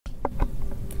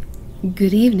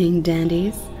Good evening,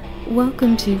 dandies.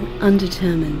 Welcome to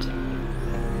Undetermined,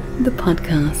 the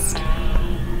podcast.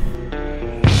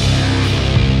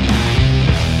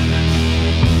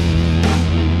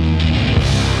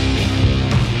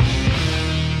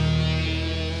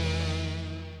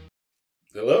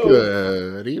 Hello.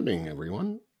 Good evening,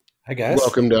 everyone. Hi, guys.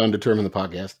 Welcome to Undetermined, the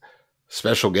podcast.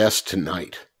 Special guest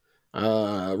tonight.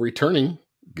 Returning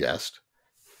guest,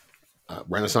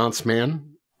 Renaissance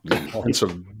man, the Prince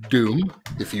of Doom,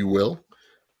 if you will.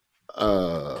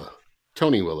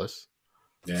 Tony Willis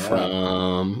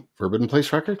from Forbidden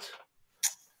Place Records.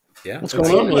 Yeah. What's And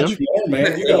going so on, much man? more,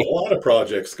 man. You got a lot of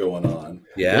projects going on.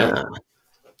 Yeah.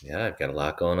 I've got a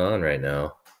lot going on right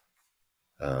now.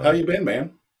 How you been,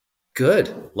 man?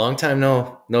 Good. Long time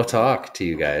no talk to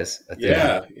you guys. I think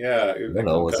Yeah. don't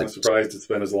know, I'm was kind of it- surprised it's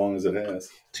been as long as it has.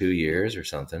 2 years or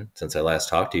something since I last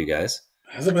talked to you guys.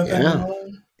 Has it been that Yeah.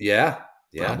 long? Yeah.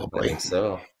 Probably. I think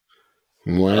so.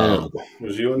 Wow.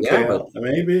 Was you and Yeah, Kale?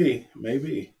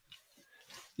 Maybe.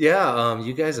 Yeah.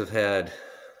 You guys have had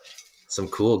some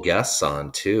cool guests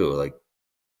on too, like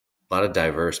a lot of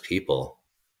diverse people.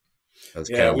 I was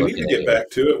Yeah, kind we of need to looking get back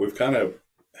to it. We've kind of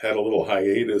had a little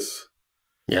hiatus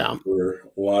Yeah. for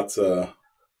lots of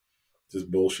just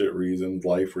bullshit reasons,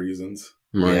 life reasons.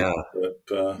 Right. Yeah.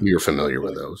 But You're familiar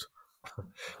with those.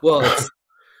 Well,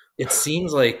 it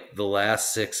seems like the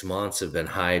last 6 months have been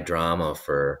high drama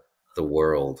for the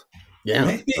world. Yeah.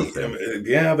 maybe,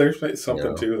 there's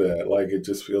something to that. Like it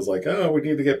just feels like, oh, we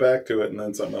need to get back to it, and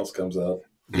then something else comes up.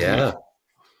 Yeah.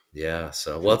 Yeah.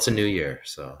 So, well, it's a new year.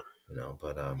 So,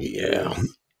 but, Yeah.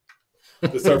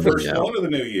 It's our first Yeah. one of the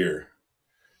new year.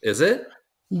 is it?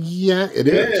 Yeah, it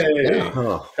is. Yay. Yeah.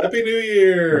 Oh, Happy New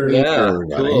Year! Yeah. yeah.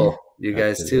 everybody. Cool. You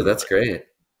guys too. That's great.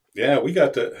 Yeah, we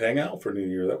got to hang out for New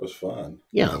Year. That was fun.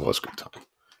 Yeah, it was a good time.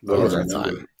 What It was was that our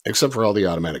time. Except for all the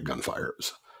automatic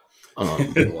gunfires.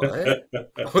 What?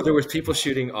 Oh, there was people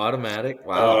shooting automatic.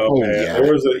 Wow. Oh, Oh, man. yeah.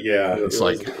 There was It's it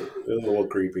like- was a little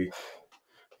creepy.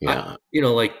 Yeah.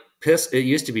 Like it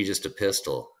used to be just a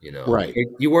pistol. Right.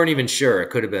 You weren't even sure. It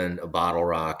could have been a bottle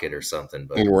rocket or something.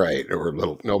 But Right. Or a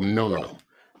little. No.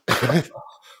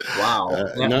 wow.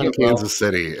 Not in Kansas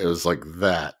City. It was like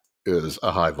that is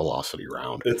a high velocity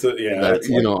round. It's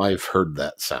I've heard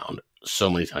that sound so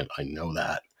many times. I know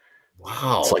that.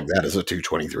 Wow. It's like that is a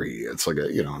 223. It's like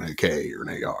an AK or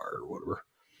an AR or whatever.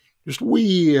 Just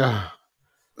happy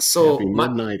So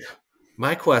midnight.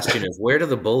 my question is, where do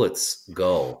the bullets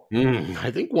go? I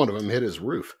think one of them hit his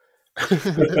roof.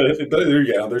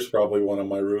 there's probably one on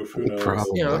my roof. Who knows?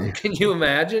 Probably. Can you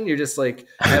imagine? You're just like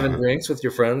having drinks with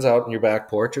your friends out in your back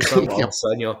porch or something. All of a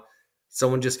sudden,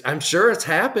 someone I'm sure it's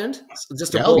happened.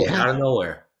 Just a bullet out of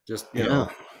nowhere. Just, Yeah.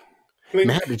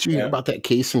 Matt, did you hear about that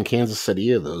case in Kansas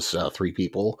City of those 3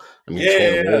 people? I mean,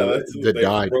 that they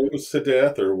died. froze to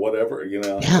death or whatever.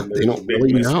 Yeah, and they there's don't a big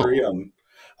really mystery know.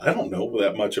 I don't know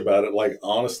that much about it. Like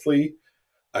honestly,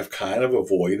 I've kind of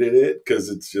avoided it because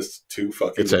it's just too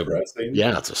fucking depressing.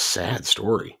 It's a sad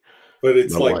story. But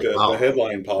it's But like wow. the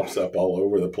headline pops up all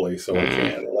over the place, so I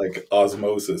can't like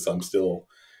osmosis. I'm still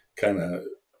kind of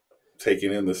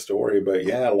taking in the story, but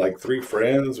yeah, like 3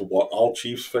 friends, all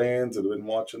Chiefs fans, that have been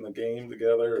watching the game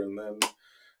together, and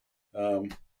then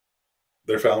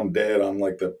they're found dead on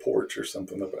like the porch or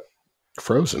something.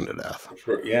 Frozen to death.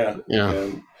 Yeah. Yeah.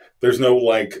 And there's no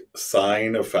like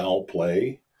sign of foul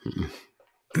play.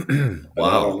 wow.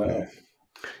 I don't know.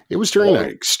 It was during an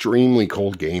extremely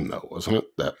cold game, though, wasn't it?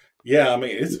 That Yeah, I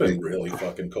mean, it's been really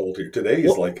fucking cold here. Today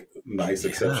is like nice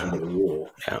exception to the rule,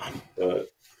 but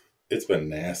it's been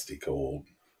nasty cold.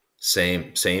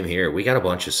 Same here. We got a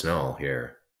bunch of snow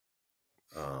here.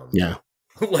 Yeah.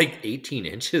 Like 18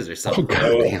 inches or Oh, something.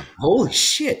 goddamn. Holy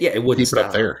shit. Yeah, it wouldn't Keep it stop.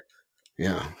 up there.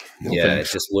 Yeah. No Yeah, thanks.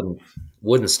 it just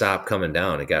wouldn't stop coming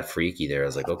down. It got freaky there. I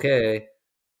was like, okay.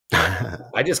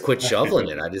 I just quit shoveling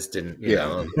it. I just didn't, I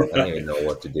don't even know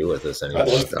what to do with this I anymore.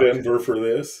 left Denver for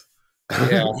this.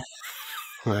 Yeah,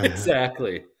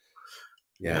 exactly.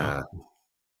 Yeah.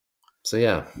 So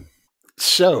yeah.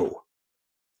 So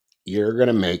you're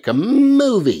gonna make a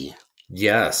movie.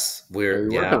 Yes, You're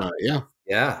working on it, yeah.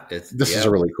 yeah. This is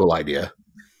a really cool idea.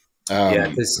 Yeah,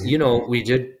 because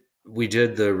we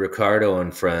did the Ricardo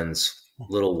and Friends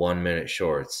little 1-minute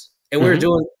shorts, and we were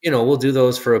doing, we'll do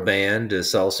those for a band to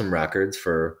sell some records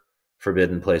for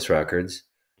Forbidden Place Records.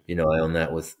 I own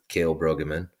that with Cale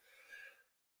Brueggemann,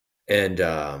 and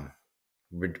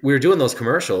we were doing those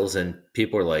commercials, and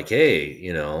people were like, "Hey,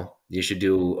 you should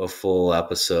do a full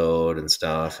episode and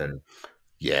stuff." And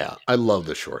yeah, I love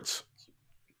the shorts.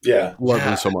 Yeah. Love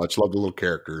them so much. Love the little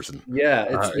characters and yeah,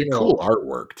 it's cool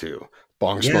artwork too.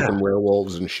 Bong smoking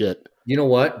werewolves and shit. You know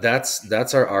what?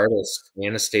 That's our artist,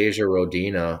 Anastasia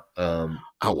Rodina. Oh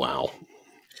wow,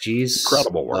 She's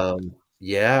incredible work.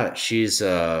 yeah, she's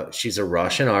a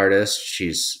Russian artist.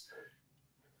 She's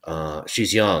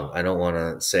young. I don't want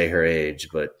to say her age,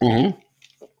 but Mm-hmm.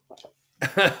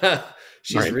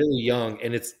 she's Right. really young,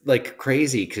 and it's like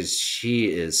crazy because she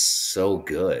is so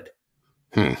good.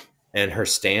 Hmm. And her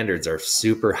standards are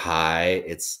super high.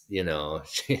 It's,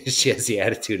 she has the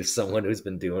attitude of someone who's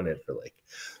been doing it for like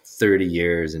 30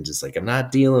 years and just like, I'm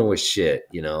not dealing with shit,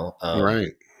 Right. So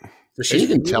And she's you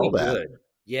can really tell that. good.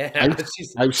 Yeah. I've,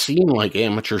 She's, I've seen like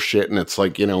amateur shit, and it's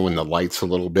like, when the light's a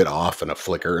little bit off and a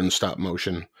flicker in stop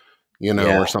motion,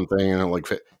 yeah. or something, and like,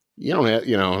 you don't have,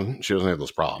 she doesn't have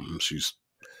those problems. She's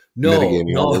No,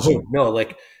 mitigating all those. no.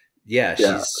 Like, yeah,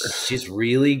 she's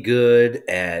really good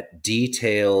at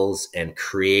details and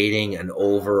creating an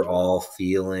overall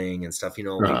feeling and stuff.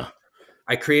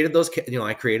 I created those,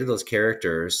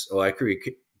 characters. Oh, I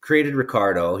created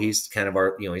Ricardo. He's kind of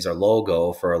our, he's our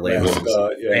logo for our label.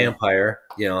 Mascot, yeah. Vampire,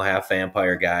 half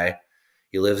vampire guy.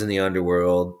 He lives in the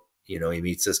underworld. He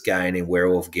meets this guy named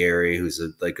Werewolf Gary, who's a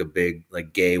big,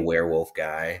 like, gay werewolf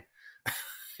guy.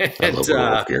 I love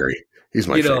Werewolf Gary. He's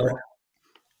my favorite.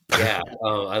 Yeah,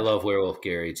 I love Werewolf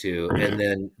Gary too. And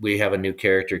then we have a new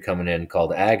character coming in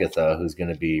called Agatha, who's going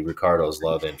to be Ricardo's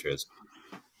love interest.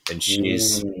 And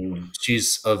she's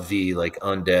of the, like,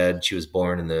 undead. She was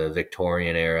born in the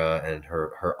Victorian era, and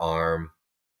her arm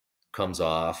comes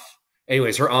off.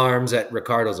 Anyways, her arm's at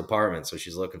Ricardo's apartment, so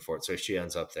she's looking for it. So she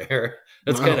ends up there.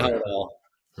 That's kind of how it all.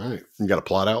 All right, you got a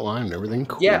plot outline and everything.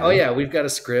 Cool. Yeah. Oh yeah, we've got a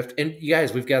script, and you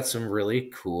guys, we've got some really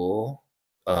cool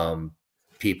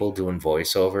people doing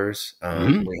voiceovers.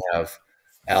 We have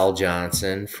Al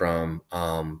Johnson from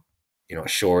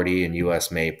Shorty and U.S.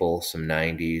 Maple, some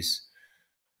 90s.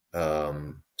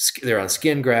 They're on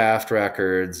Skin Graft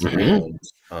Records, and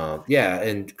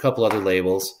and a couple other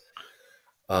labels.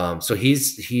 So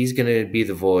he's gonna be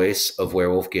the voice of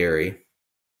Werewolf Gary.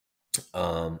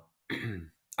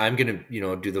 I'm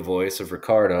gonna do the voice of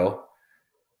Ricardo.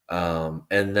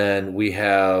 And then we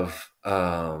have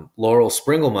Laurel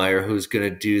Springlemeyer, who's going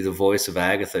to do the voice of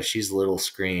Agatha. She's Little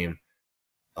Scream.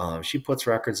 She puts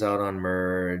records out on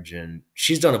Merge, and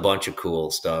she's done a bunch of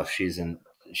cool stuff. She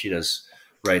does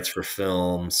writes for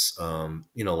films,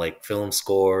 like film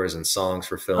scores and songs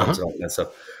for films and all that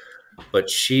stuff. But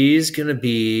she's going to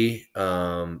be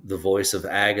the voice of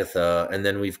Agatha. And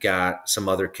then we've got some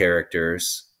other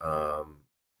characters.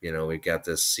 We've got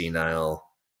this senile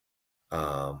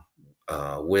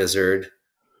wizard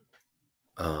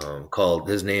called,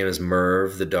 his name is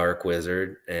Merv the Dark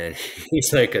Wizard, and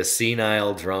he's like a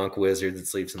senile drunk wizard that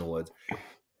sleeps in the woods.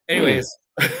 Anyways,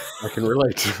 I can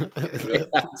relate.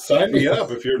 Sign me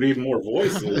up if you're needing more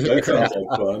voices. That sounds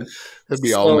like fun. That'd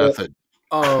be all method.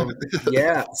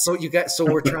 Yeah. So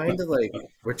we're trying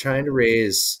to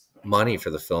raise money for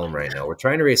the film right now. We're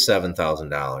trying to raise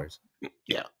 $7,000.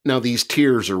 Yeah. Now these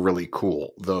tiers are really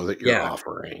cool, though, that you're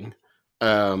offering.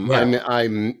 I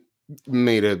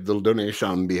made a little donation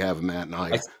on behalf of Matt and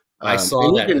I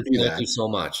saw that. Thank you so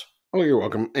much. Oh, you're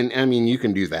welcome. And I mean, you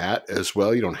can do that as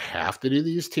well. You don't have to do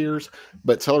these tiers,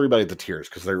 but tell everybody the tiers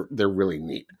because they're really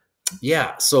neat.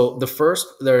 Yeah. So the first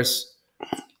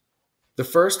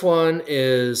one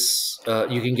is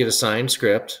you can get a signed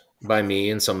script by me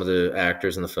and some of the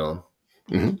actors in the film.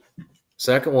 Mm-hmm.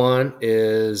 Second one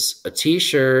is a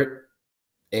T-shirt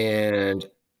and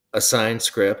a signed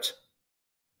script.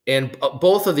 And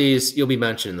both of these you'll be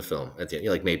mentioned in the film at the end,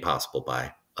 like made possible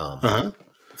by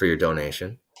for your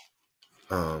donation.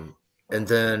 And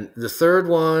then the third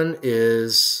one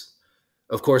is,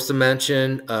 of course, to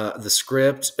mention the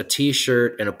script, a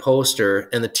T-shirt, and a poster.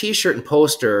 And the T-shirt and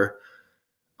poster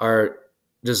are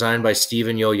designed by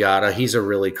Steven Yoyada. He's a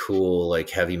really cool, like,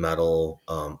 heavy metal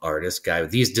artist guy.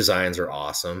 These designs are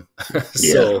awesome.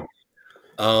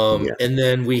 And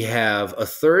then we have a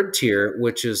third tier,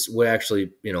 which is we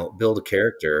actually, build a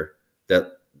character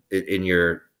that in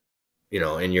your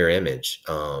image.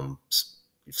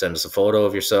 Send us a photo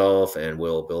of yourself and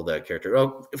we'll build that character.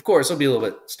 Oh, of course, it'll be a little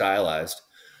bit stylized.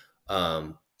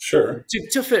 Sure.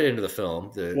 To fit into the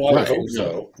film. I hope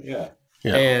so. Yeah.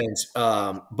 And,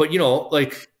 but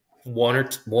like one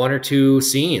or two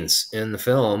scenes in the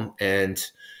film, and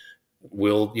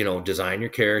we'll, design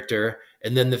your character.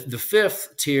 And then the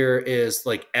fifth tier is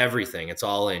like everything. It's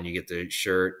all in. You get the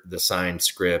shirt, the signed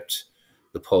script,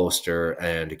 the poster,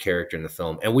 and a character in the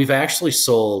film. And we've actually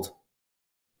sold,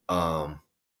 4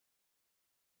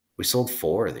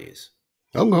 of these.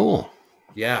 Oh, cool.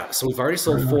 Yeah. So we've already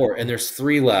sold 4, and there's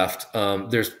 3 left.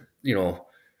 And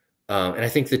I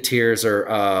think the tiers are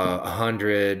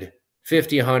 $100,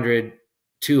 50, 100,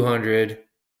 200,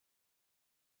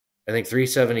 I think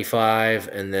 375,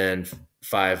 and then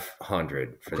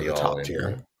 500 for the top all-in tier.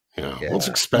 thing. Yeah. Yeah. Well, it's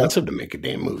expensive to make a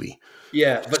damn movie.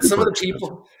 Yeah, but some of the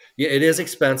people, yeah, it is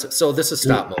expensive. So this is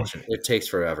stop motion. It takes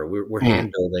forever. We're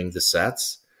hand building the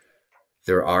sets.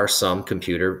 There are some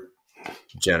computer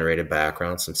generated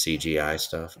backgrounds, some CGI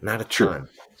stuff. Not a ton.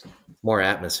 More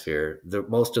atmosphere.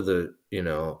 Most of the,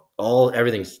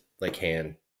 everything's like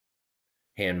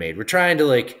handmade. We're trying to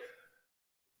like,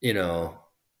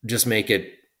 just make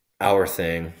it our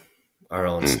thing, our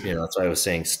own. That's why I was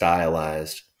saying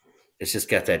stylized. It's just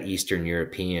got that Eastern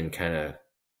European kind of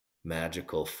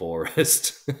magical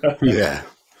forest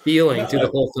feeling to the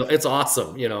whole film. It's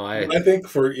awesome. I think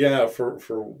for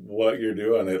what you're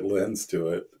doing, it lends to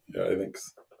it. Yeah, I think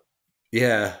so.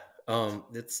 Yeah.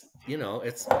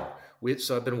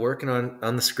 So I've been working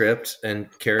on the script, and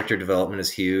character development is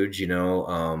huge.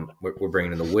 We're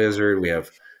bringing in the wizard. We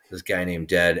have this guy named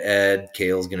Dead Ed.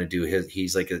 Kale's going to do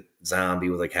he's like a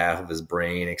zombie with like half of his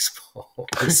brain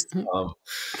exposed.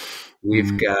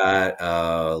 We've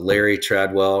got Larry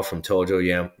Treadwell from Tojo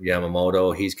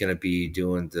Yamamoto. He's going to be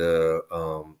doing the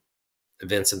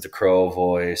Vincent the Crow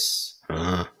voice.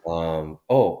 My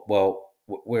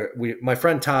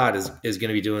friend Todd is going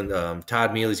to be doing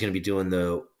Todd Mealy's going to be doing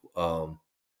the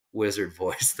wizard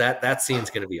voice. That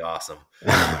scene's going to be awesome.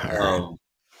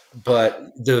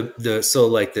 But the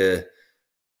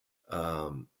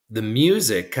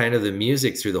music, kind of the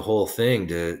music through the whole thing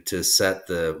to set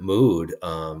the mood,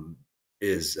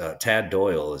 is Tad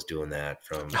Doyle is doing that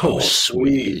from. Oh,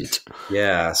 sweet.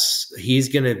 Yes. He's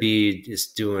going to be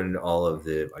just doing all of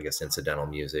the, I guess, incidental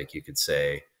music, you could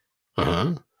say.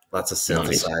 Lots of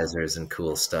synthesizers and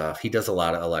cool stuff. He does a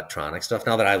lot of electronic stuff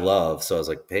now that I love. So I was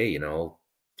like, hey, do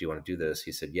you want to do this?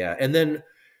 He said, yeah. And then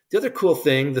the other cool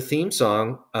thing, the theme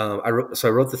song, I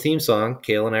wrote the theme song.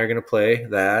 Kale and I are going to play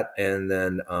that. And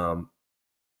then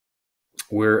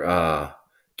we're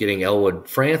getting Elwood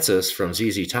Francis from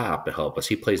ZZ Top to help us.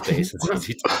 He plays bass in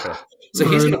ZZ Top. So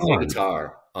he's going to play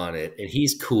guitar on it. And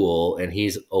he's cool and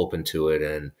he's open to it.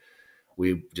 And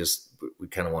we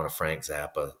kind of want a Frank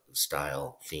Zappa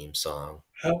style theme song.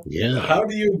 How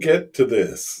do you get to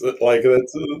this? Like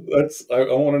that's I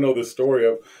want to know the story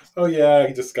of. Oh yeah,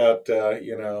 I just got Ted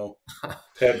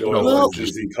Doyle,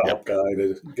 ZZ Top guy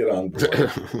to get on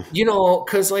board.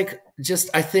 Because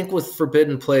I think with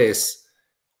Forbidden Place,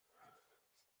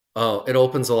 it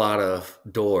opens a lot of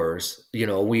doors.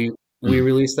 We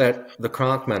released the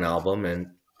Kronkman album,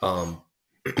 and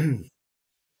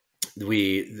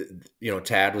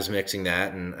Tad was mixing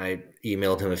that, and I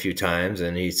emailed him a few times,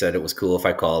 and he said it was cool if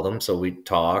I called him. So we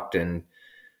talked and,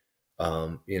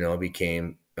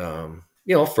 became,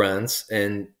 friends.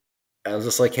 And I was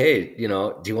just like, hey, do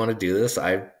you want to do this?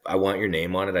 I want your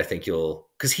name on it. I think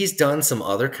because he's done some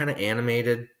other kind of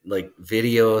animated like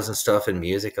videos and stuff and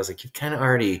music. I was like, you've kind of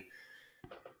already,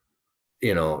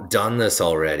 done this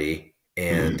already.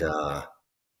 And, do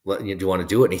you want to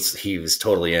do it? And he was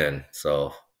totally in.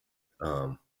 So,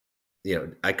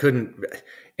 I couldn't,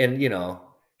 and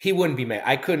he wouldn't be mad.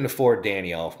 I couldn't afford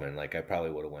Danny Elfman. Like I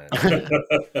probably would have went. I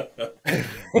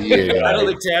don't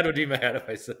think Tad would be mad if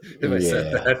I said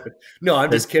that. No,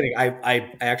 I'm just kidding.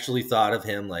 I actually thought of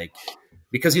him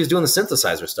because he was doing the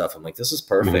synthesizer stuff. I'm like, this is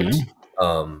perfect.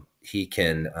 He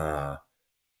can,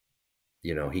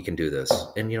 he can do this.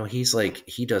 And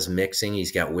he does mixing.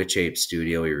 He's got Witch Ape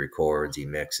Studio. He records. He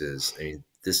mixes. I mean,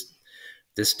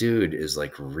 this dude is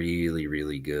like really,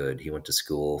 really good. He went to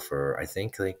school for, I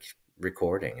think,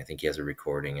 recording. I think he has a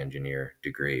recording engineer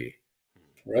degree.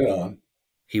 Right on.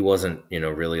 He wasn't,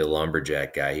 really a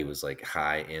lumberjack guy. He was like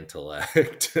high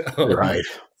intellect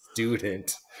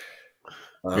student.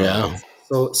 And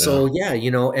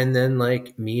then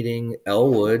meeting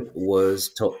Elwood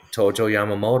was Tojo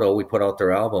Yamamoto. We put out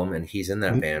their album and he's in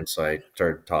that band. So I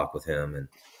started to talk with him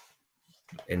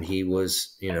and he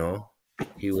was,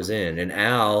 he was in. And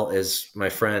Al is my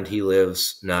friend. He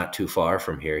lives not too far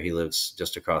from here. He lives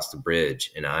just across the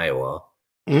bridge in Iowa.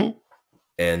 Mm-hmm.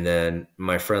 And then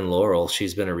my friend Laurel,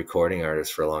 she's been a recording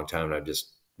artist for a long time. And I've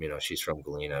just, she's from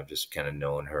Galena. I've just kind of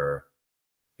known her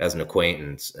as an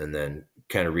acquaintance and then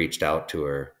kind of reached out to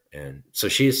her. And so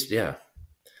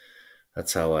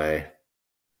that's how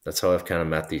I've kind of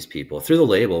met these people through the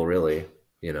label, really,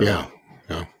 Yeah.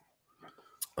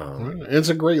 It's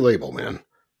a great label, man.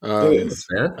 I've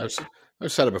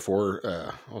said it before.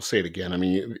 I'll say it again. I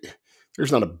mean,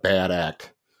 there's not a bad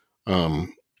act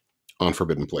on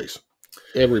Forbidden Place.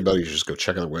 Everybody should just go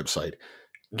check out their website,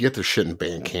 get their shit in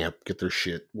Bandcamp, get their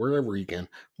shit wherever you can.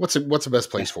 What's the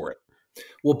best place for it?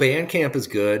 Well, Bandcamp is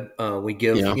good. We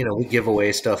give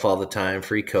away stuff all the time,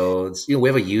 free codes. We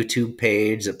have a YouTube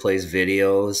page that plays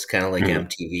videos, kind of like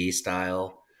MTV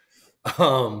style.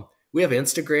 We have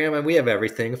Instagram and we have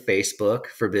everything. Facebook,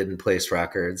 Forbidden Place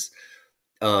Records.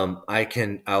 I'll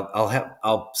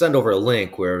send over a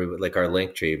link where like our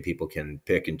link tree and people can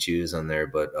pick and choose on there.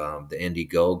 But the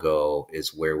Indiegogo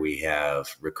is where we have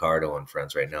Ricardo and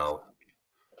Friends right now.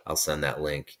 I'll send that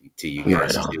link to you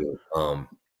guys too.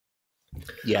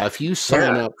 Yeah, if you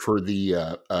sign up for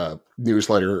the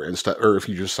newsletter and stuff, or if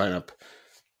you just sign up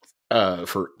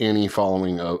for any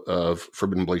following of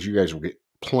Forbidden Blaze, you guys will get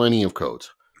plenty of codes.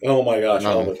 Oh my gosh,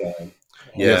 all the time.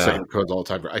 Same codes all the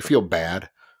time. I feel bad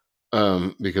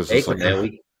because it's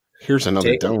like, here's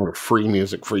another download of free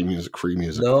music.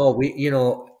 No,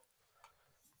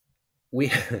 we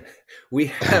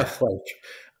have like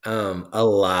a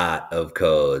lot of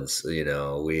codes. We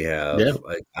have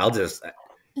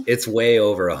it's way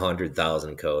over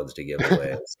 100,000 codes to give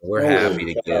away. So we're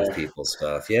happy to give people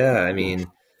stuff. Yeah, I mean,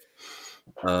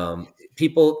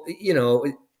 people,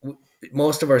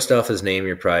 most of our stuff is name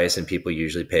your price, and people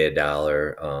usually pay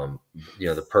 $1.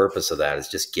 The purpose of that is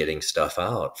just getting stuff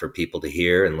out for people to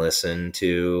hear and listen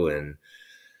to,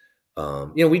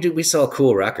 and we sell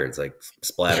cool records like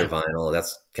splatter vinyl.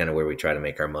 That's kind of where we try to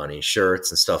make our money.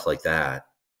 Shirts and stuff like that.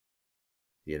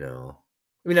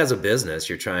 I mean, as a business,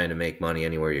 you're trying to make money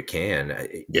anywhere you can.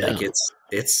 Like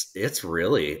it's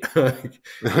really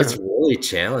it's really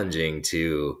challenging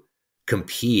to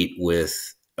compete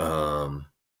with.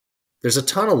 There's a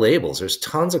ton of labels. There's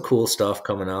tons of cool stuff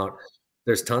coming out.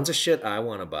 There's tons of shit I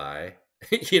want to buy.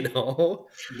 That's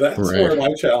where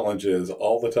my challenge is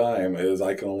all the time. Is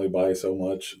I can only buy so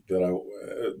much that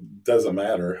it doesn't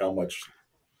matter how much.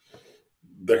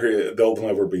 There'll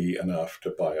never be enough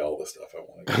to buy all the stuff I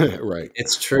want to get. Right.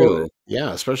 It's true. Well,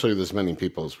 especially with as many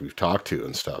people as we've talked to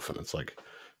and stuff. And it's like,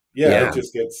 it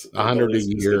just gets 100 a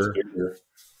year,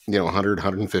 100,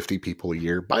 150 people a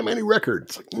year buy many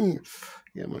records. Like, I'm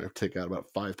going to take out about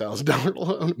 $5,000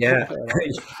 loan. Yeah.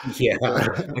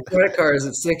 My credit card is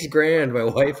at $6,000. My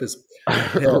wife is.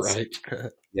 Right.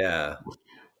 Yeah.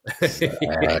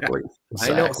 Exactly. I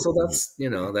know. So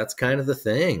that's kind of the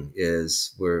thing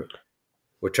is we're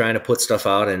trying to put stuff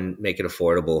out and make it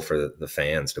affordable for the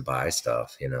fans to buy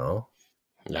stuff,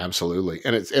 Absolutely.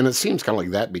 And it seems kind of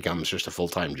like that becomes just a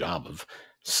full-time job of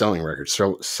selling records,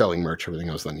 so selling merch, everything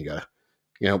else. Then you gotta,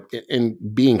 and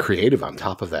being creative on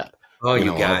top of that. Oh,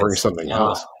 you guys, bring something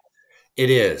else. It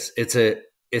is. It's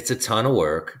a ton of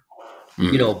work,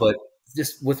 but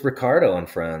just with Ricardo and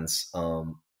Friends,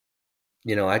 I'm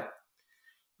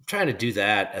trying to do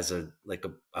that as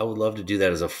I would love to do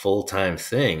that as a full-time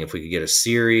thing. If we could get a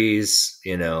series,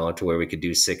 to where we could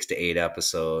do 6 to 8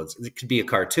 episodes, it could be a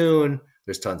cartoon.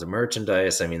 There's tons of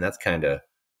merchandise. I mean, that's kind of,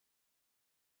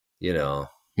 Yeah.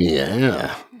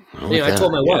 I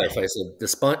told my wife, I said,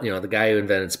 the guy who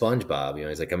invented SpongeBob,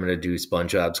 he's like, I'm going to do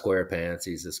SpongeBob SquarePants.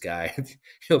 He's this guy,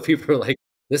 people are like,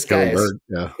 this guy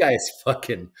is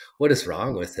fucking, what is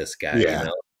wrong with this guy? Yeah.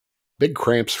 Big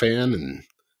Cramps fan. And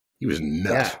he was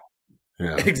nuts.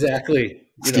 Yeah. Exactly.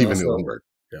 Steven Hillenberg.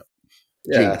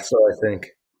 Yeah. So I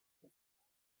think,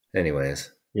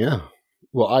 anyways. Yeah.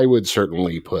 Well, I would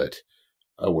certainly put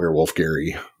a Werewolf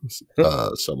Gary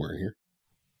somewhere in here.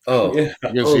 Oh, yeah.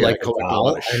 Like a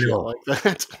doll? I know. Like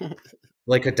that.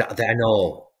 Like a doll. I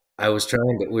know.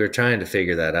 We were trying to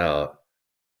figure that out.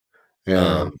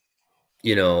 Yeah.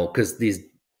 Because these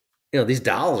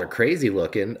dolls are crazy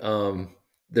looking.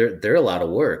 They're a lot of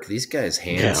work. These guys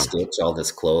hand stitch all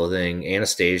this clothing.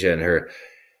 Anastasia and her,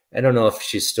 I don't know if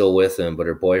she's still with him, but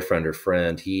her boyfriend or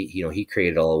friend, he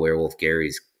created all of Werewolf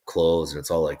Gary's clothes, and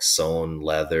it's all like sewn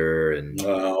leather and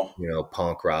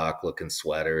punk rock looking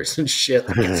sweaters and shit.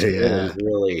 It's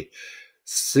really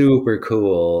super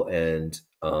cool. And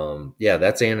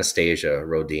that's Anastasia.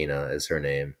 Rodina is her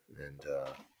name, and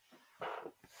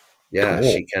cool.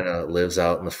 She kind of lives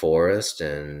out in the forest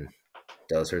and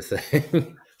does her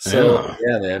thing. So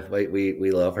man,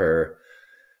 we love her.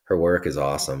 Her work is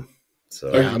awesome.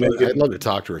 So I'd love to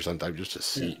talk to her sometime just to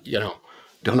see,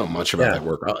 don't know much about that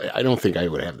work. I don't think I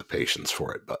would have the patience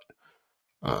for it, but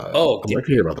I'd like to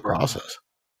hear about the process.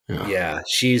 Yeah,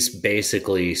 she's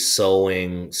basically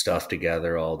sewing stuff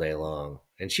together all day long.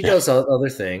 And she does other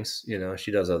things,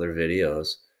 she does other videos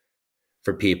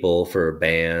for people, for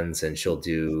bands, and she'll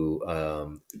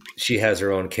do, she has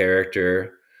her own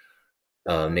character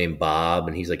named Bob,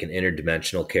 and he's like an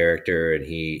interdimensional character, and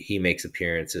he makes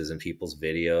appearances in people's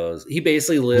videos. He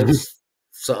basically lives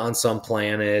on some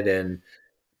planet and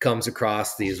comes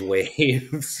across these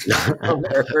waves from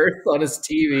Earth on his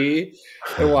TV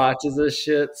and watches this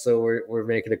shit. So we're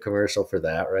making a commercial for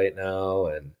that right now,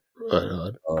 and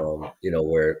you know,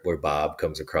 where Bob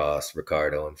comes across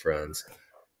Ricardo and friends.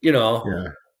 You know,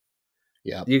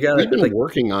 yeah. You got. We've been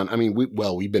working on. I mean,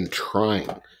 we've been trying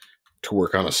to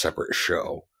work on a separate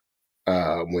show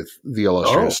with the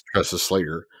illustrious Tressa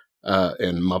Slater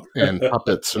and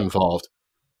puppets involved.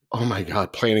 Oh my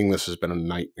God, planning this has been a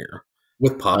nightmare.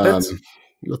 With puppets?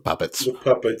 With puppets. With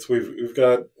puppets. We've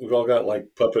all got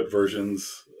like puppet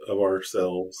versions of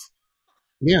ourselves.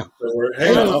 Yeah. So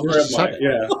hang on, I'll grab mine.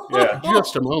 Yeah.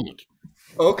 Just a moment.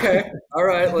 Okay. All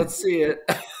right, let's see it.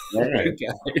 All right.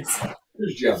 Guys.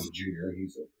 There's John Jr.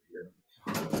 He's over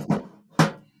here.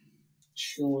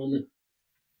 Chilling.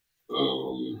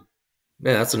 Man,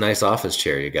 that's a nice office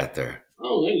chair you got there.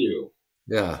 Oh, thank you.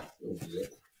 Yeah. It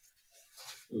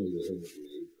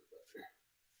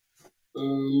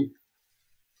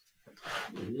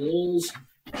is.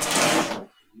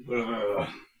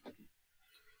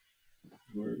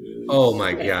 Where it is. Oh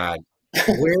my God.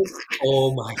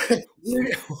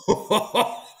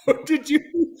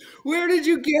 Where did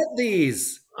you get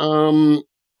these?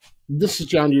 This is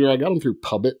John Deere. I got them through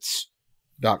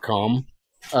puppets.com.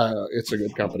 It's a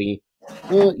good company.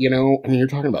 Well, you know, I mean, you're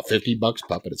talking about $50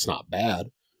 puppet. It's not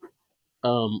bad.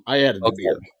 I added the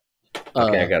beard.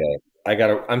 Okay, I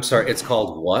gotta, I'm sorry. It's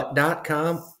called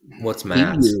what.com? What's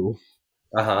Matt's?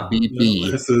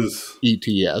 This is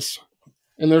ETS.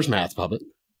 And there's Matt's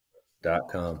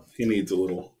puppet.com. He needs a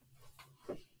little.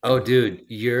 Oh, dude,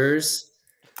 yours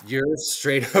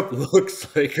straight up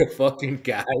looks like a fucking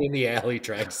guy in the alley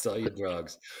trying to sell you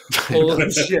drugs. Holy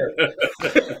shit.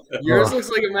 Yours looks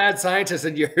like a mad scientist,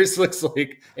 and yours looks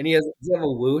like, and does he have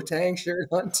a Wu-Tang shirt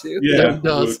on too? Yeah, it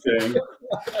does.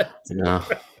 Yeah.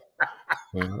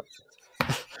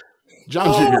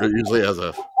 John Jr. usually has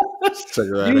a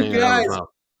cigarette. You guys.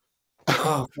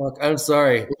 Oh, fuck. I'm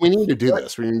sorry. We need to do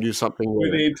this. We need to do something.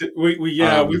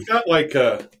 We've got like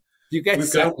you guys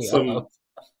we've got some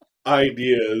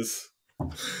ideas.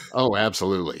 Oh,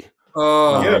 absolutely.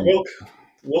 Oh, yeah,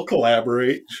 we'll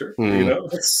collaborate. Sure, you know.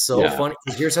 It's so funny.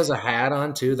 Yours has a hat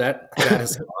on too. That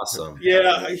is awesome.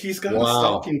 Yeah, he's got a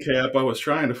stocking cap. I was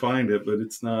trying to find it, but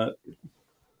it's not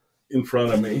in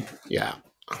front of me. Yeah,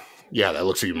 that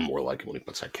looks even more like it when he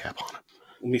puts that cap on it.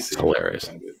 Let me see. It's hilarious.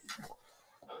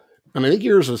 And I think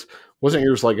yours wasn't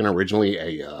yours like originally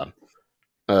a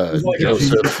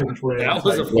Joseph. That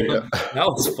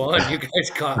was fun. You guys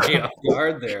caught me off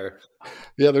guard there.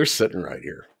 Yeah, they're sitting right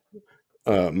here.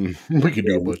 We could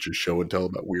do a bunch of show and tell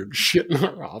about weird shit in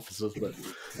our offices, but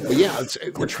yeah,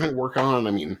 we're trying to work on.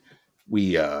 I mean,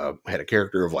 we had a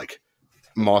character of like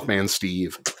Mothman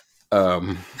Steve.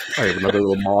 I have another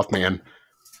little Mothman.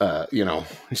 You know,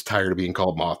 he's tired of being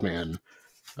called Mothman.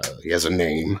 He has a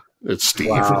name. It's Steve.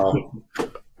 Wow.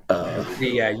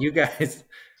 Yeah, you guys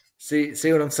see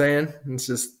what I'm saying? It's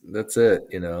just that's it,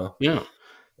 you know. Yeah.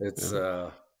 It's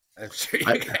I'm sure you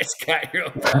guys got your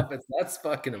own puppets. That's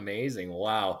fucking amazing.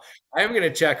 Wow. I'm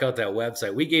gonna check out that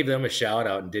website. We gave them a shout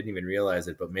out and didn't even realize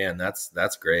it, but man, that's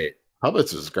great.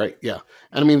 Puppets is great. Yeah.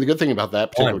 And I mean the good thing about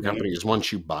that particular company is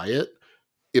once you buy it,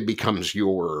 it becomes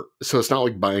so it's not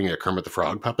like buying a Kermit the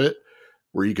Frog puppet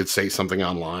where you could say something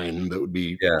online that would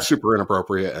be super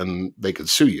inappropriate and they could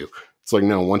sue you. It's like,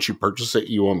 no, once you purchase it,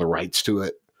 you own the rights to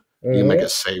it. You make it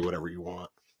say whatever you want.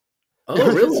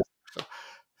 Oh, really?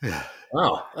 Yeah.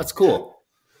 Wow, that's cool.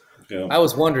 Yeah. I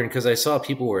was wondering because I saw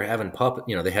people were having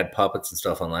they had puppets and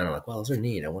stuff online. I'm like, well, those are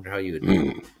neat. I wonder how you would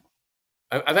do it.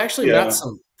 I've actually met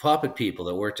some puppet people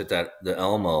that worked at the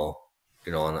Elmo,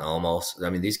 on the Elmo. I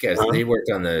mean, these guys, they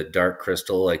worked on the Dark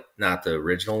Crystal, like not the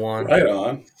original one. Right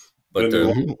on. But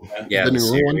the new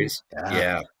series. One?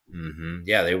 Yeah. Mm-hmm.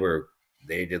 Yeah,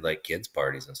 they did like kids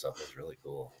parties and stuff. It was really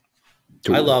cool.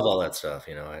 I love all that stuff,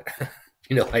 I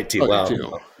do.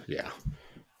 Well, yeah.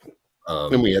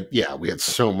 And we had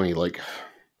so many like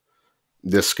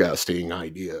disgusting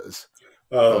ideas.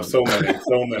 Oh, so many.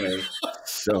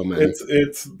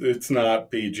 It's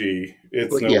not PG.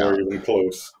 It's nowhere even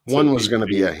close. One was going to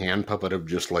be a hand puppet of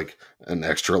just like an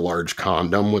extra large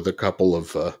condom with a couple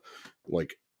of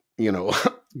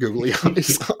googly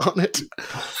eyes on it.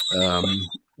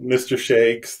 Mr.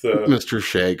 Shakes. Mr.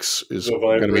 Shakes is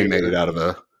going to be made out of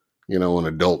an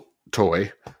adult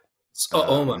toy.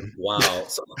 Oh my! Wow!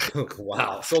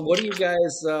 Wow! So what do you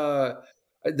guys?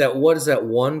 What is that?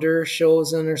 Wonder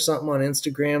shows in or something on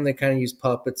Instagram? They kind of use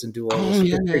puppets and do all this.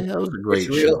 That was a great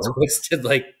show. Real twisted,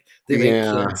 like they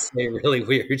make kids say really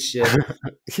weird shit.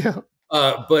 Yeah.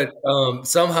 But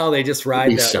somehow they just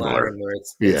ride that similar. line where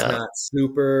it's not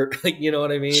super, like, you know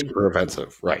what I mean? Super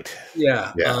offensive, right?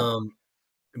 Yeah.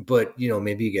 But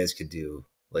maybe you guys could do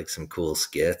like some cool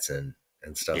skits and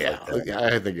stuff like that.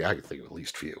 Yeah, I think of at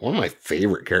least a few. One of my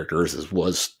favorite characters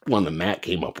was one that Matt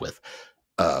came up with.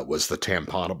 Was the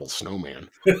tamponable snowman.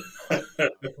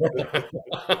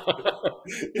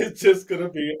 It's just going to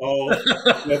be all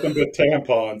nothing but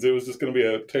tampons. It was just going to be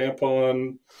a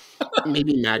tampon.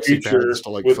 Maybe maxi pads to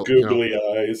like with googly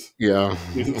eyes. Yeah.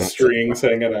 Strings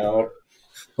hanging out.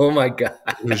 Oh my God.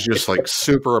 It was just like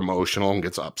super emotional and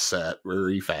gets upset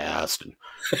very fast.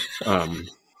 And,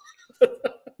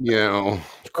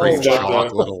 craves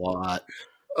chocolate a lot.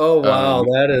 Oh, wow.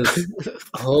 That is,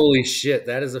 holy shit.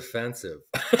 That is offensive.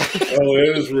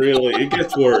 It is really, it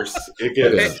gets worse. It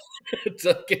gets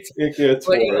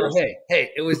worse.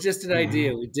 Hey, it was just an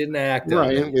idea. We didn't act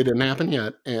on it. It didn't happen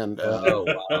yet. And,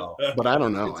 wow. But I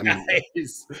don't know. I mean,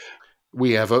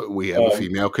 we have a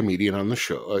female comedian on the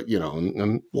show,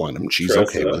 and London. She's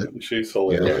okay with it. She's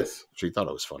hilarious. She thought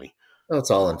it was funny. Oh,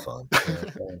 it's all in fun. Yeah,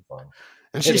 it's all in fun.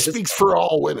 And she speaks for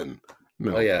all women.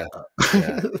 No. Oh, yeah.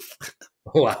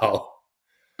 Wow.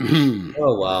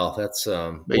 Oh, wow. That's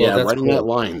writing that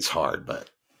line's hard,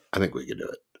 but I think we could do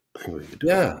it.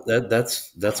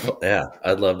 That's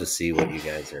I'd love to see what you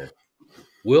guys are.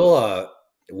 We'll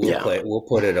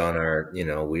put it on our,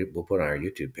 we'll put it on our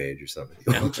YouTube page or something.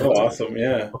 Oh, awesome.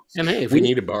 Yeah. And hey, if we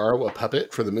need to borrow a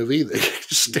puppet for the movie, they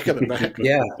just stick it in the back.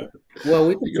 Yeah. Well,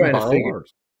 we've been trying to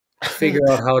figure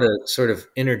out how to sort of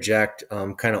interject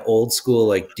kind of old school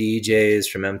like DJs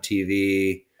from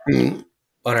MTV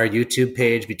on our YouTube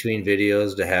page between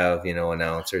videos to have,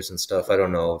 announcers and stuff. I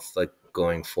don't know if like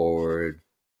going forward,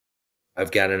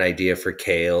 I've got an idea for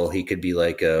Kale. He could be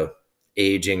like a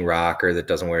aging rocker that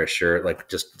doesn't wear a shirt, like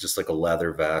just like a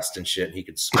leather vest and shit. And he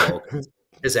could smoke.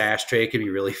 His ashtray could be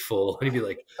really full. And he'd be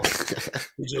like,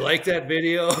 did you like that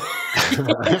video?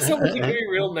 Something could be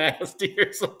real nasty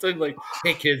or something like,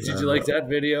 hey kids, did you like that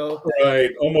video?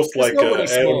 Right. Almost like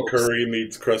Adam Curry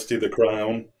meets Krusty the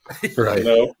Clown. Right.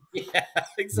 Yeah,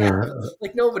 exactly.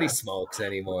 Like nobody smokes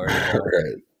anymore.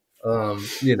 Right.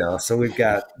 So we've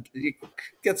got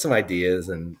some ideas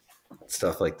and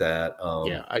stuff like that.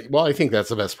 I think that's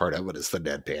the best part of it is the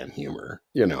deadpan humor.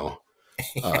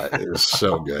 It was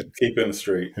so good. Keeping it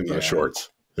straight in those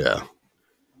shorts. Yeah.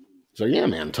 So yeah,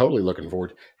 man, totally looking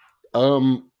forward.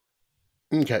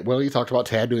 Okay. Well, you talked about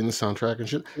Tad doing the soundtrack and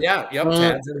shit. Yeah. Yep.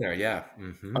 Tad's in there. Yeah.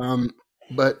 Mm-hmm.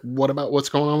 But what about what's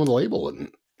going on with the label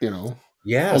and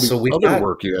yeah. So we other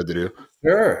work you had to do.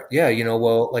 Sure. Yeah.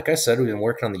 Well, like I said, we've been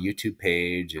working on the YouTube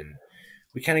page and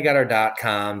we kind of got our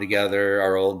 .com together.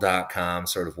 Our old .com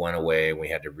sort of went away and we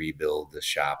had to rebuild the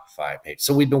Shopify page.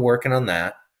 So we've been working on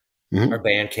that. Mm-hmm. Our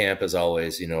Bandcamp is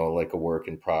always, like a work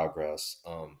in progress.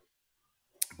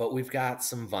 But we've got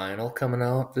some vinyl coming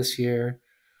out this year.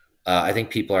 I think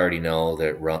people already know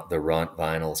that the Runt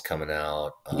vinyl is coming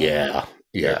out. Yeah.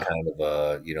 Kind of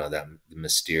that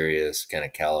mysterious kind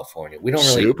of California. We don't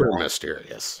really super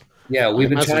mysterious. Yeah, we've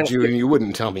been trying to. And you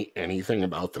wouldn't tell me anything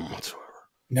about them whatsoever.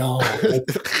 No,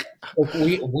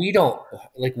 we don't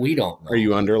know. Are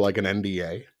you under like an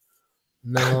NDA?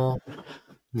 No.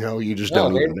 No, you just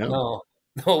don't even know.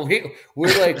 No,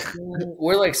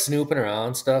 we're like snooping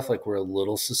around stuff. Like we're a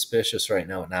little suspicious right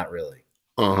now, but not really.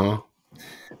 And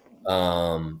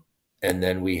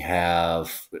then we've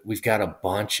got a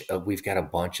bunch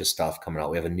of stuff coming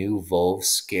out. We have a new Vove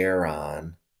Scare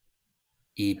On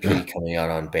EP coming out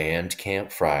on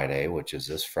Bandcamp Friday, which is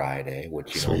this Friday,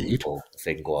 which people, if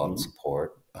they can go out and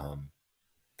support.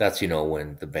 That's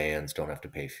when the bands don't have to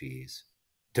pay fees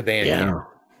to Bandcamp.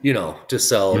 To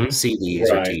sell CDs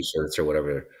or T-shirts or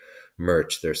whatever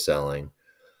merch they're selling.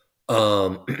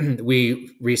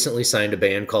 We recently signed a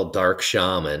band called Dark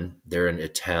Shaman. They're an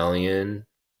Italian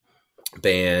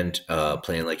band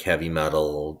playing like heavy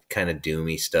metal, kind of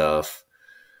doomy stuff.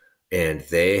 And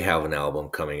they have an album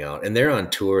coming out. And they're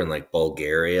on tour in like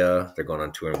Bulgaria. They're going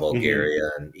on tour in Bulgaria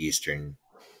and Eastern,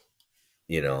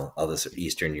 other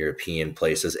Eastern European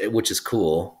places, which is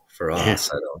cool for us.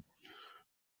 I don't.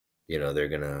 They're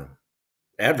going to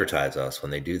advertise us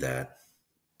when they do that,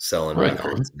 selling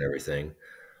records and everything.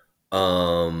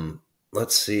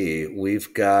 Let's see.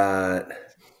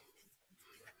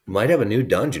 Might have a new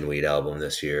Dungeon Weed album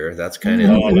this year. That's kind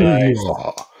of nice.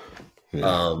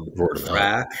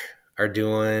 Frack are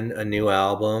doing a new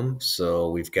album.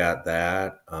 So we've got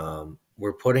that.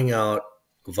 We're putting out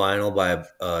vinyl by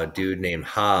a dude named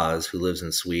Haas who lives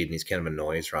in Sweden. He's kind of a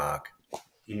noise rock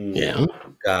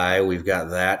guy. We've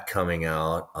got that coming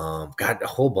out. Got a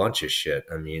whole bunch of shit.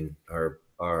 I mean, our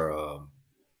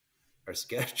our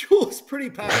schedule is pretty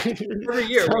packed every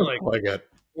year.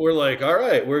 We're like, all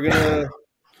right, we're gonna,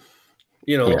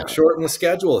 shorten the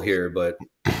schedule here, but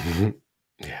we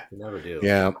never do.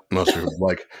 Yeah, most people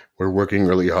like, we're working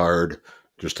really hard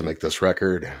just to make this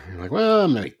record. You're like, well,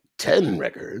 I'm gonna make 10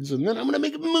 records, and then I'm gonna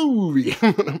make a movie.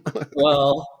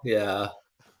 Well, yeah.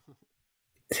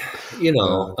 Coming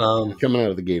out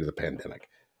of the gate of the pandemic.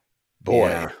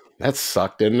 Boy, that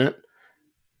sucked, didn't it?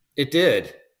 It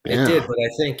did. Yeah. It did, but I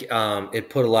think it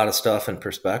put a lot of stuff in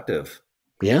perspective.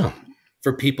 Yeah.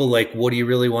 For people like, what do you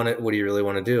really want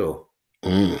to do?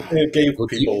 It gave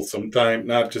people some time,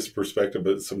 not just perspective,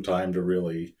 but some time to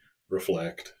really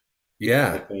reflect.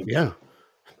 Yeah. Yeah.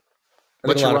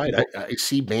 But you're right. I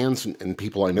see bands and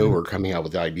people I know who are coming out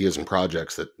with ideas and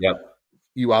projects that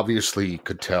you obviously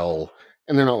could tell,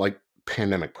 and they're not like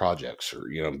pandemic projects or,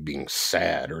 being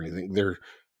sad or anything. They're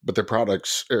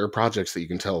products or projects that you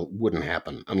can tell wouldn't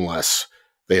happen unless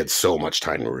they had so much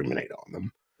time to ruminate on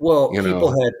them. Well,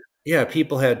 people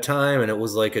had time, and it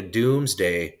was like a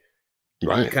doomsday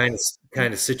kind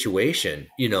of situation,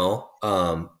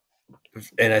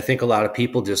 and I think a lot of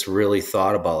people just really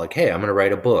thought about like, hey, I'm going to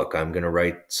write a book. I'm going to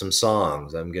write some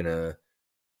songs. I'm going to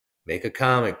make a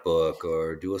comic book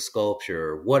or do a sculpture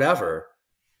or whatever.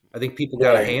 I think people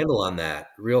got a handle on that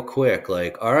real quick.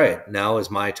 Like, all right, now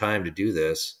is my time to do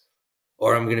this,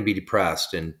 or I'm going to be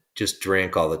depressed and just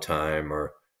drink all the time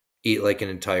or eat like an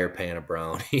entire pan of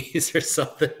brownies or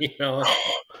something,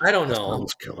 I don't know.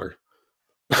 Sounds killer.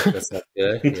 That's not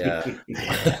good. Yeah.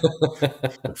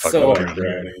 So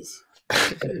brownies.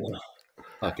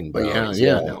 Fucking brownies.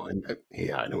 Yeah.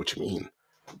 I know what you mean.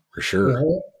 For sure.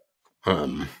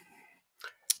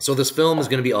 So this film is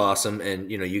going to be awesome,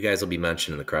 and you guys will be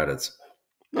mentioned in the credits.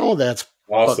 Oh, that's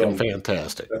awesome! Fucking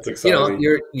fantastic. That's exciting.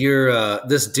 You're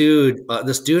this dude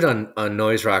on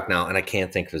Noise Rock now, and I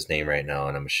can't think of his name right now,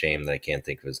 and I'm ashamed that I can't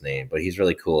think of his name. But he's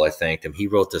really cool. I thanked him. He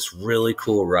wrote this really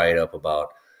cool write up about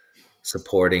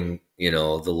supporting,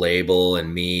 the label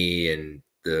and me and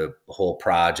the whole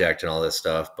project and all this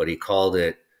stuff. But he called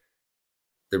it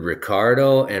the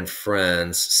Ricardo and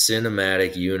Friends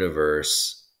Cinematic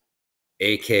Universe.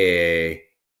 AKA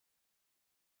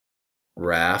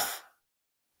Ricardo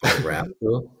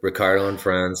and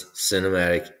Friends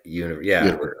Cinematic Universe.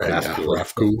 Yeah,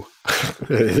 RAFCU.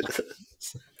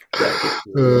 I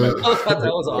thought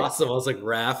that was awesome. I was like,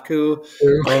 RAFCU.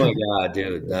 Oh my god,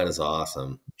 dude, that is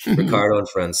awesome. Ricardo and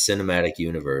Friends Cinematic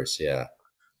Universe. Yeah.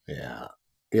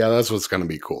 That's what's going to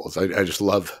be cool. I just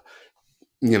love,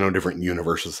 different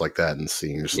universes like that and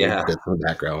seeing just like bits in the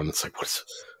background. It's like, what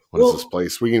is this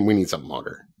place? We need something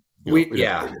longer.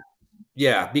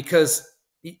 Because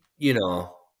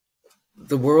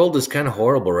the world is kind of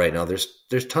horrible right now.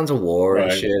 There's tons of war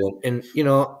and shit, and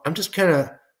I'm just kind of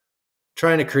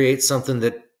trying to create something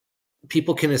that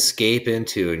people can escape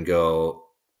into and go.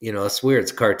 It's weird.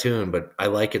 It's a cartoon, but I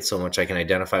like it so much I can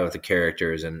identify with the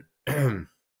characters, and I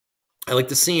like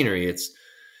the scenery. It's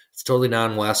totally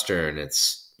non-Western.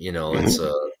 It's it's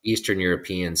a Eastern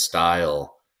European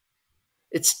style.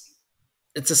 It's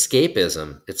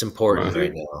escapism. It's important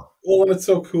right now. Well, and it's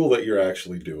so cool that you're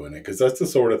actually doing it, because that's the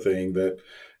sort of thing that,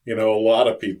 a lot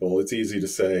of people, it's easy to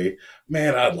say,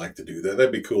 man, I'd like to do that.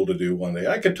 That'd be cool to do one day.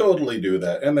 I could totally do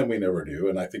that. And then we never do.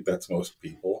 And I think that's most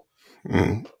people.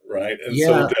 Right. And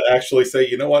so to actually say,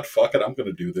 you know what, fuck it, I'm going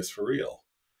to do this for real.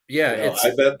 Yeah.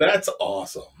 That's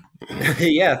awesome.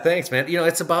 Yeah. Thanks, man.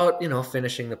 It's about,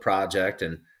 finishing the project,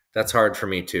 and that's hard for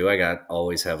me too.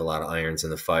 Always have a lot of irons in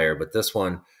the fire, but this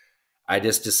one, I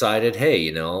just decided, hey,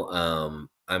 I'm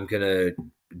going to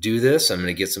do this. I'm going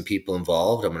to get some people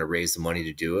involved. I'm going to raise the money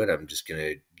to do it. I'm just going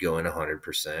to go in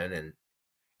 100%. And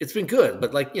it's been good.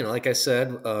 But like I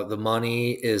said, the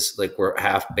money is like, we're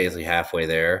basically halfway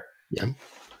there. Yeah.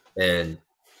 And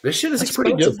this shit is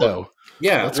pretty good though.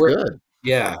 Yeah. That's good.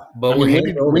 Yeah. But when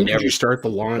did you start the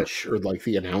launch or like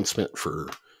the announcement for?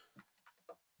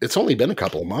 It's only been a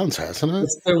couple of months, hasn't it?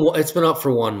 It's been up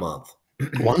for 1 month.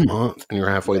 1 month, and you're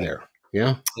halfway there.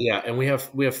 Yeah. Yeah. And we have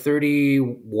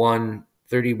 31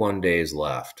 days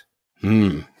left.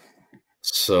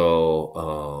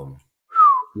 So,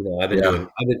 I've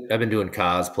been doing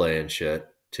cosplay and shit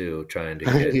too, trying to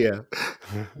get,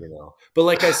 but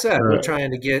like I said, we're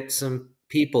trying to get some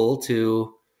people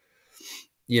to,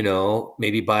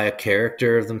 maybe buy a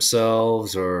character of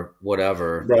themselves or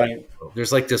whatever. Right.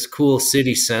 There's like this cool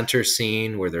city center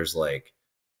scene where there's like,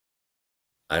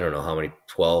 I don't know how many,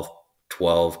 12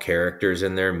 characters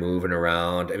in there moving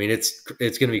around. I mean, it's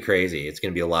going to be crazy. It's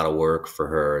going to be a lot of work for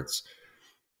her.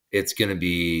 It's going to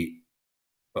be,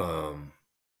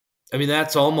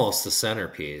 that's almost the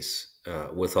centerpiece.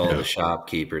 with all the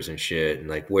shopkeepers and shit, and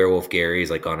like Werewolf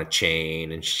Gary's like on a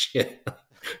chain and shit,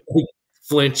 like,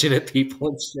 flinching at people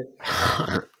and shit.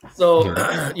 So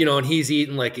and he's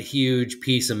eating like a huge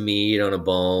piece of meat on a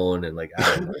bone, and like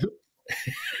I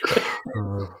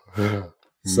don't know.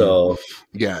 So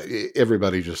yeah,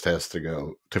 everybody just has to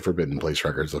go to Forbidden Place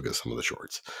Records, look at some of the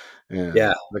shorts, and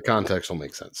the context will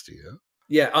make sense to you.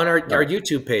 Yeah, on our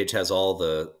YouTube page has all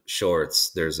the shorts.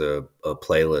 There's a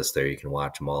playlist there. You can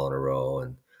watch them all in a row,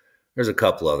 and there's a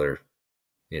couple other,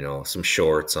 some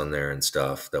shorts on there and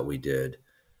stuff that we did.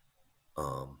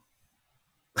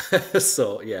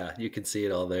 So yeah, you can see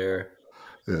it all there.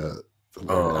 Yeah.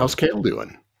 How's Kale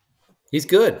doing? He's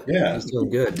good. Yeah, he's doing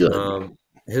good.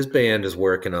 His band is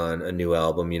working on a new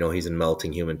album. He's in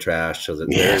Melting Human Trash, so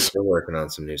that they're working on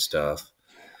some new stuff.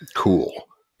 Cool.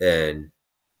 And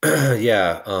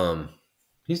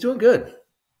he's doing good.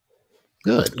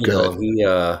 Good.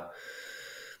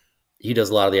 He does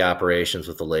a lot of the operations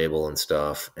with the label and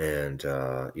stuff, and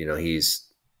I don't know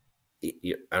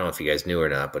if you guys knew or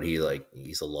not, but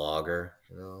he's a logger.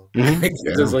 Mm-hmm. He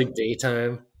does like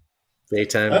daytime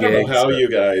gigs. I don't know how you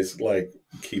guys like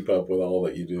keep up with all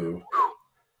that you do.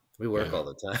 We work all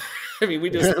the time. I mean,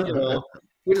 we just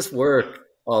we just work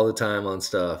all the time on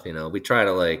stuff. We try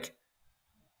to like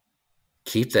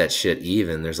keep that shit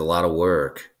even. There's a lot of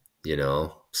work,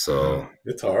 so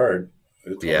it's hard.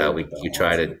 We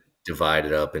try to divide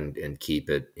it up and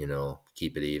keep it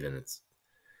even.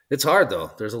 It's hard though.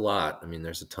 There's a lot. I mean,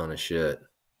 there's a ton of shit.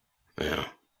 Yeah.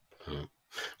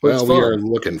 Well, we are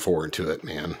looking forward to it,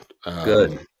 man.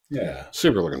 Good. Yeah.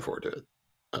 Super looking forward to it.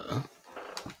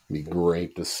 Be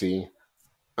great to see.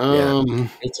 Me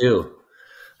too.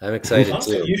 I'm excited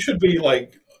too. You should be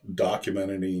like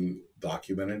documenting.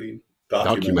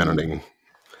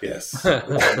 Yes.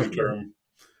 Term.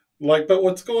 But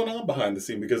what's going on behind the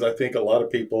scene? Because I think a lot of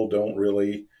people don't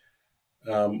really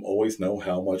always know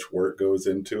how much work goes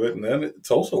into it. And then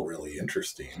it's also really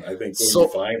interesting. I think when you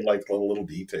find like the little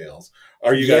details.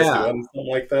 Are you guys doing something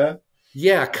like that?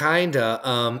 Yeah, kinda.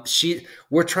 I'm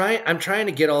trying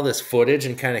to get all this footage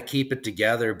and kind of keep it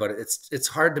together, but it's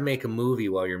hard to make a movie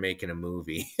while you're making a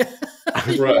movie.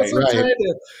 Right. So I'm trying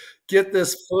to get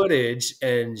this footage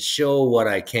and show what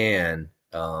I can,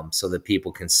 so that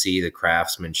people can see the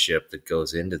craftsmanship that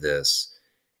goes into this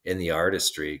in the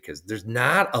artistry, because there's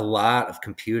not a lot of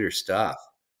computer stuff.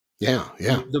 Yeah.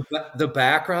 The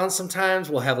background sometimes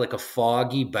will have like a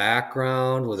foggy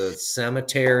background with a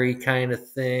cemetery kind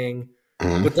of thing.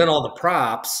 Mm-hmm. But then all the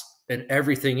props and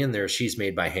everything in there, she's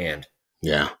made by hand.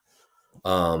 Yeah.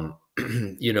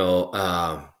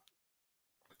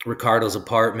 Ricardo's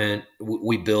apartment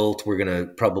we built. We're going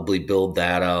to probably build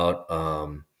that out.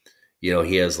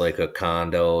 He has like a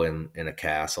condo in a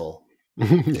castle.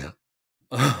 Yeah.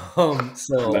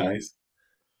 So nice.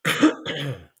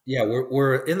 Yeah,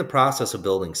 we're in the process of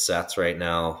building sets right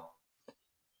now.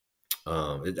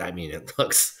 It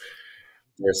looks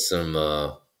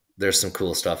there's some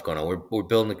cool stuff going on. We're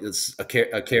building a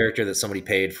character that somebody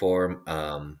paid for.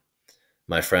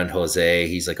 My friend Jose,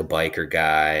 he's like a biker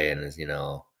guy, and his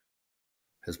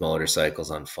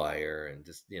motorcycle's on fire, and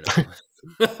just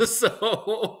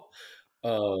so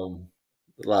a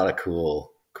lot of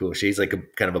cool. She's like a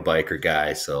kind of a biker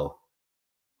guy, so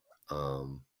I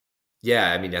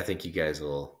think you guys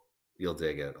you'll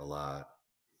dig it a lot.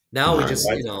 Now we just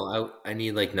I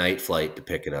need like Night Flight to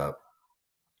pick it up.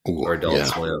 Ooh, or Adult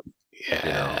Swim.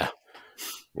 Yeah.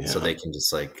 So they can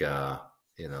just like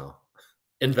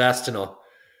invest in a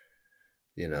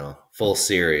full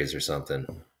series or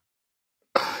something.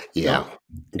 Yeah.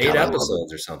 8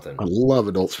 episodes or something. I love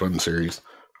Adult Swim series.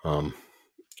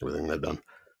 Everything they've done.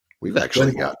 We've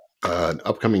actually got an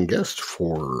upcoming guest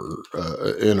for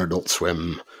an Adult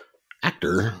Swim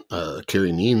actor,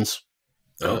 Carrie Means.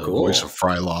 Cool. Voice of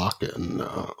Frylock and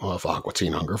of Aqua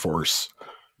Teen Hunger Force.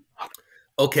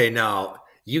 Okay, now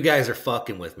you guys are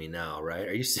fucking with me now, right?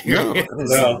 Are you serious?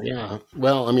 No. Yeah.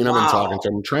 Well, I've been talking to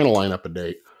him. I'm trying to line up a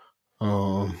date.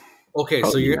 Okay,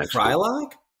 so you're at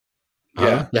Frylock?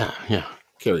 Yeah. Yeah.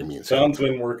 Carrie Means. John's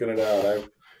been working it out. I've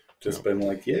just been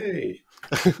like, yay.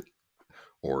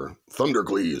 Or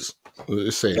Thundercleese.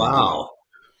 Same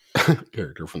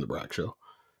character from the Brack Show.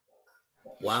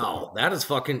 Wow,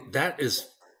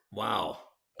 wow.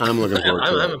 I'm looking forward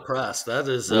to it. I'm impressed. That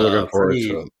is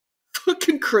pretty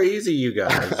fucking crazy, you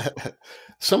guys.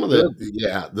 Some of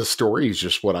the stories,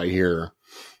 just what I hear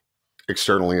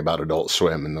externally about Adult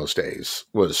Swim in those days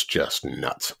was just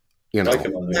nuts.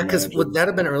 Because would that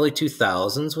have been early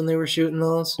 2000s when they were shooting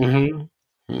those?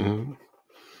 Mm-hmm. Mm-hmm.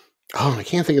 Oh, I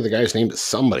can't think of the guy's name, but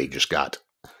somebody just got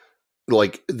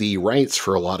like the rights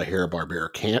for a lot of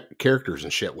Hanna-Barbera characters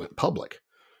and shit went public.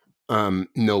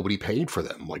 Nobody paid for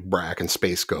them, like Brack and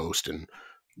Space Ghost, and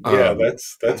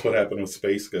that's what happened with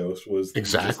Space Ghost. Was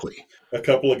exactly a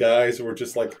couple of guys who were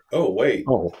just like, oh wait,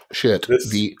 shit,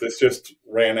 this just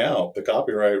ran out. The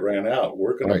copyright ran out.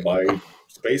 We're going to buy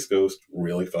Space Ghost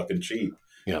really fucking cheap.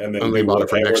 Yeah, and then they bought it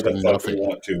for next to nothing. We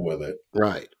want to with it,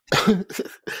 right?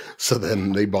 So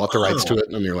then they bought the rights to it,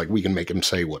 and they're like, "We can make him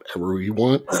say whatever we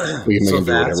want. We can make him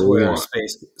do whatever we want."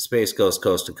 Space Ghost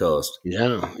Coast to Coast.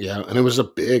 Yeah, and it was a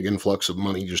big influx of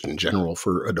money just in general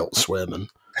for Adult Swim, and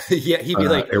yeah, he'd be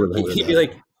like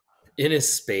in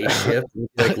his spaceship,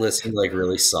 like listening to like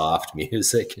really soft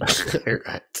music. And shit.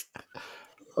 Right.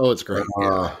 Oh, it's great.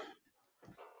 But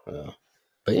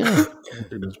yeah,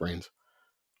 dude, his brains.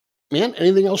 Man,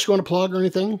 anything else you want to plug or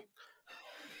anything?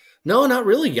 No, not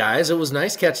really, guys. It was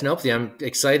nice catching up with you. I'm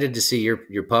excited to see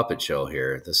your puppet show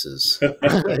here. This is We'll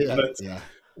get it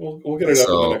up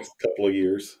in the next couple of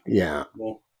years. Yeah.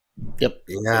 Yep.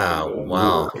 Yeah.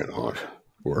 Wow.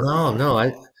 No,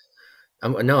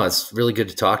 it's really good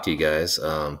to talk to you guys.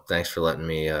 Thanks for letting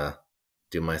me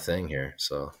do my thing here.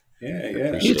 So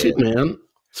yeah. You too, man.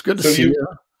 It's good to see you.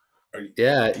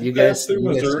 You guys through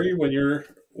Missouri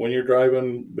when you're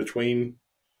driving between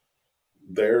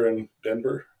there and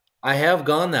Denver? I have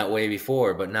gone that way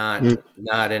before, but not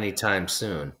anytime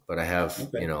soon. But I have,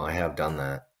 I have done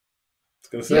that. I was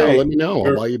gonna say, let me know.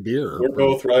 I'll buy you beer. We're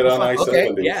both right on I-70.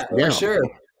 Okay, yeah, for sure.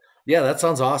 Yeah, that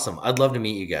sounds awesome. I'd love to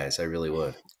meet you guys. I really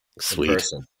would. Sweet. In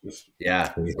person.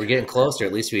 Yeah, we're getting closer.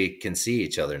 At least we can see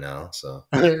each other now. So.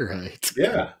 Right.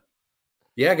 Yeah.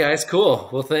 Yeah, guys, cool.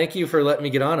 Well, thank you for letting me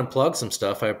get on and plug some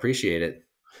stuff. I appreciate it.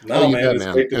 No, man, it's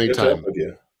great to catch up with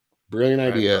you. Brilliant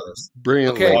idea.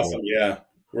 Brilliant. Okay. Awesome. Yeah.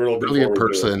 We're looking brilliant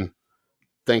person.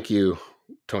 Thank you,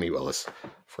 Tony Willis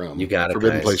from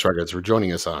Forbidden Place Records, for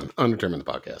joining us on Undetermined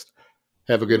the podcast.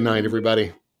 Have a good night,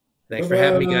 everybody. Thanks for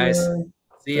having me, guys.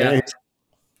 See ya.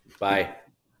 Bye.